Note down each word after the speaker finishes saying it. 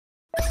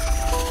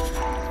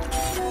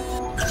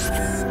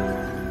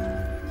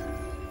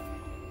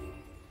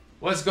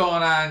What's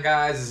going on,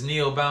 guys? It's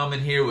Neil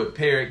Bauman here with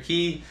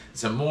Parakeet.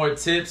 Some more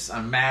tips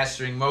on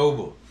mastering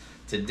mobile.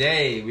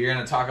 Today we're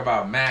going to talk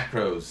about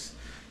macros,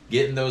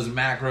 getting those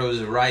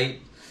macros right.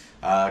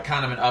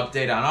 Kind of an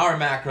update on our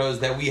macros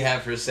that we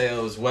have for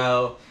sale as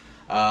well.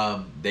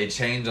 They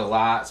change a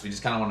lot, so we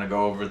just kind of want to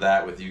go over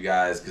that with you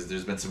guys because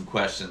there's been some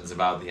questions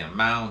about the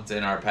amount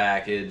in our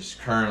package.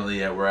 Currently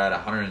we're at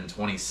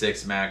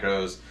 126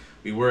 macros.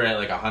 We were at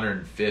like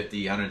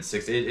 150,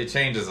 160. It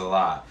changes a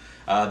lot.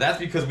 That's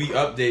because we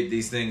update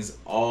these things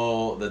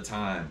all the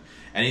time.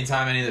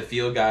 Anytime any of the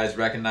field guys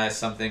recognize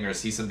something or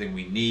see something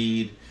we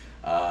need,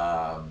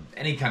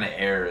 any kind of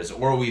errors,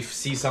 or we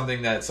see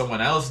something that someone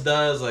else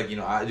does, like,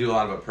 I do a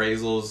lot of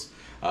appraisals,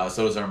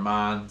 so does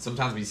Armand.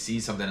 Sometimes we see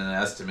something in the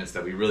estimates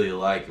that we really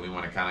like and we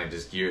want to kind of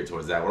just gear it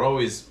towards that. We're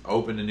always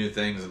open to new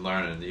things and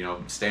learning,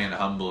 staying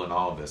humble in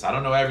all of this. I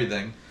don't know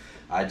everything.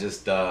 I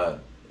just am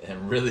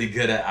really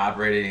good at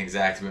operating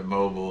Xactimate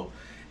Mobile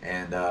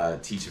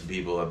and teaching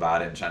people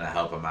about it and trying to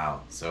help them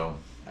out. So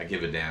I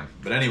give a damn.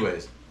 But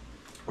anyways,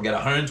 we got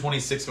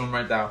 126 of them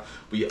right now.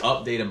 We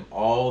update them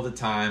all the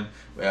time.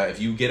 If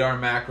you get our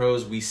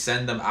macros, we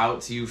send them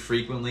out to you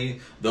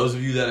frequently. Those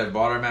of you that have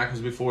bought our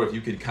macros before, if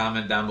you could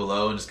comment down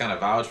below and just kind of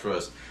vouch for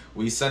us.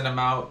 We send them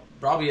out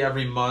probably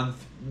every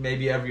month,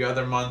 maybe every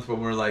other month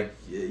when we're like,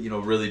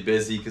 really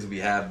busy, because we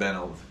have been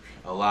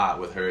a lot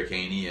with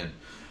Hurricane Ian.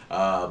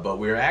 But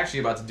we're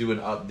actually about to do an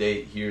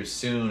update here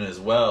soon as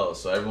well,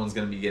 so everyone's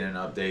going to be getting an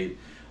update.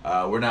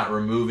 We're not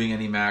removing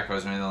any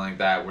macros or anything like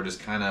that. We're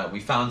just we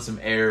found some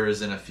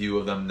errors in a few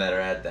of them that are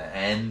at the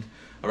end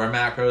of our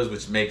macros,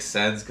 which makes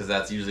sense because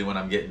that's usually when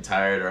I'm getting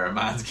tired or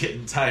Armand's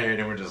getting tired,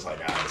 and we're just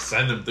like,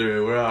 send them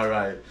through, we're all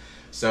right.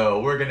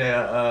 So we're going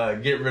to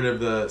get rid of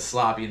the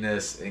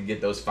sloppiness and get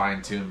those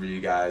fine-tuned for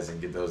you guys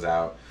and get those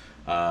out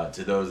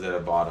to those that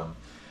have bought them.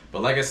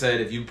 But like I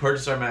said, if you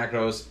purchase our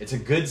macros, it's a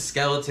good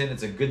skeleton,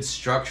 it's a good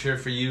structure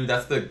for you.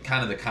 That's the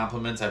kind of the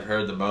compliments I've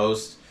heard the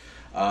most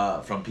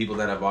from people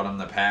that have bought them in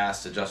the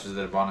past, adjusters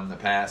that have bought them in the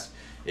past,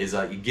 is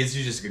it gives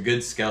you just a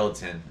good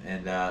skeleton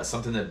and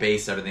something to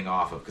base everything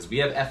off of. Because we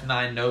have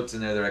F9 notes in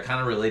there that are kind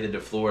of related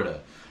to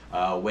Florida.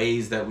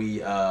 Ways that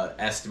we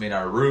estimate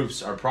our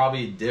roofs are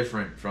probably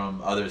different from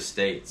other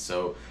states.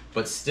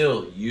 But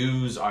still,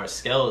 use our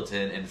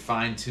skeleton and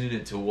fine tune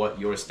it to what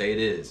your state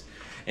is.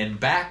 And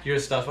back your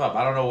stuff up.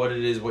 I don't know what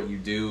it is, what you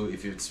do,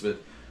 if it's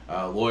with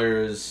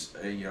lawyers,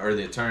 or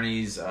the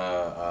attorneys,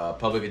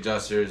 public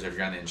adjusters, or if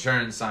you're on the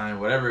insurance side,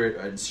 whatever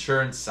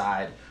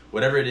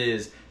it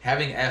is,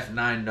 having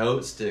F9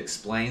 notes to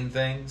explain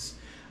things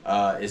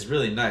is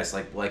really nice.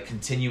 Like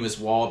continuous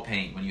wall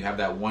paint, when you have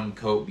that one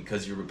coat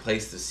because you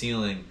replace the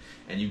ceiling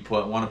and you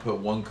want to put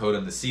one coat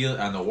on the ceiling,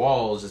 on the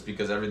walls, just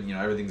because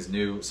everything's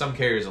new. Some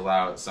carriers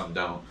allow it, some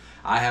don't.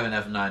 I have an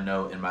F9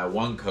 note in my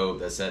one coat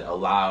that said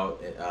allow.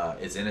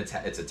 It's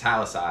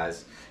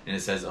italicized and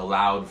it says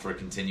allowed for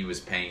continuous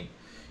paint,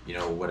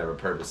 whatever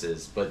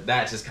purposes. But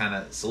that just kind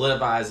of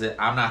solidifies it.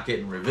 I'm not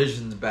getting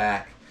revisions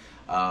back.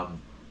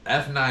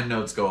 F9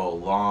 notes go a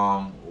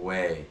long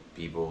way,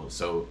 people.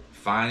 So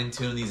fine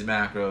tune these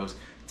macros.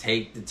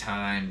 Take the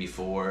time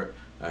before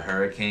a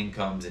hurricane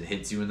comes and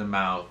hits you in the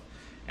mouth.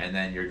 And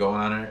then you're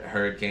going on a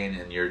hurricane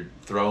and you're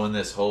throwing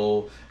this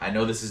whole, I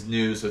know this is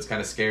new, so it's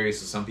kind of scary,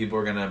 so some people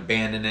are going to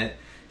abandon it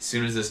as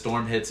soon as the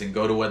storm hits and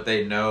go to what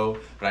they know.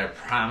 But I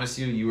promise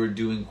you, you are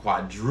doing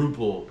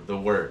quadruple the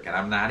work. And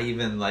I'm not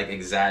even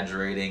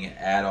exaggerating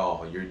at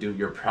all.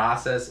 Your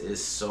process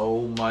is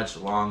so much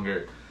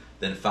longer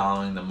than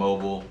following the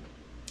mobile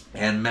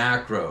and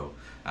macro.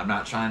 I'm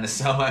not trying to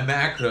sell my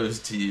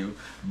macros to you,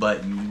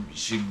 but you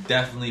should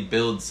definitely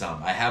build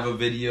some. I have a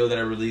video that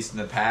I released in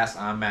the past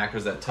on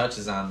macros that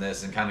touches on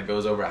this and kind of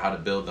goes over how to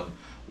build them.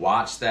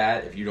 Watch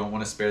that if you don't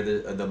want to spare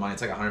the money.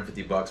 It's like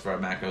 150 bucks for our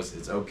macros.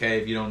 It's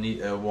okay if you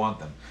don't want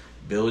them.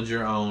 Build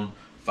your own,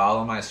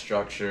 follow my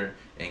structure,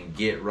 and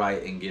get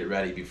right and get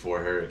ready before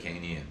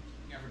Hurricane Ian.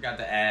 I forgot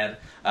to add,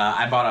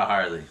 I bought a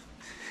Harley.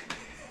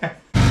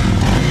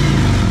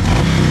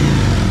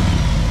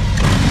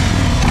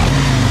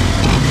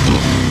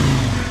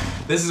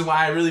 This is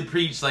why I really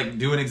preach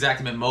doing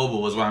Xactimate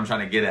Mobile is what I'm trying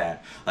to get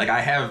at.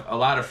 I have a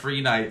lot of free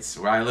nights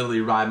where I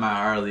literally ride my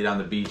Harley down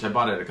the beach. I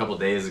bought it a couple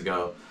days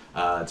ago.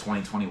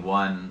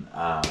 2021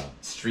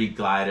 Street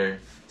Glider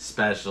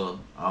Special.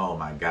 Oh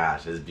my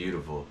gosh, it's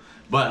beautiful.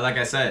 But like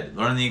I said,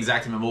 learn the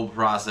Xactimate Mobile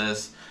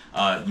process.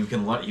 You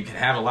can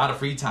have a lot of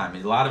free time.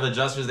 A lot of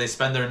adjusters, they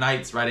spend their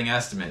nights writing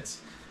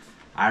estimates.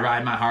 I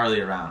ride my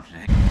Harley around.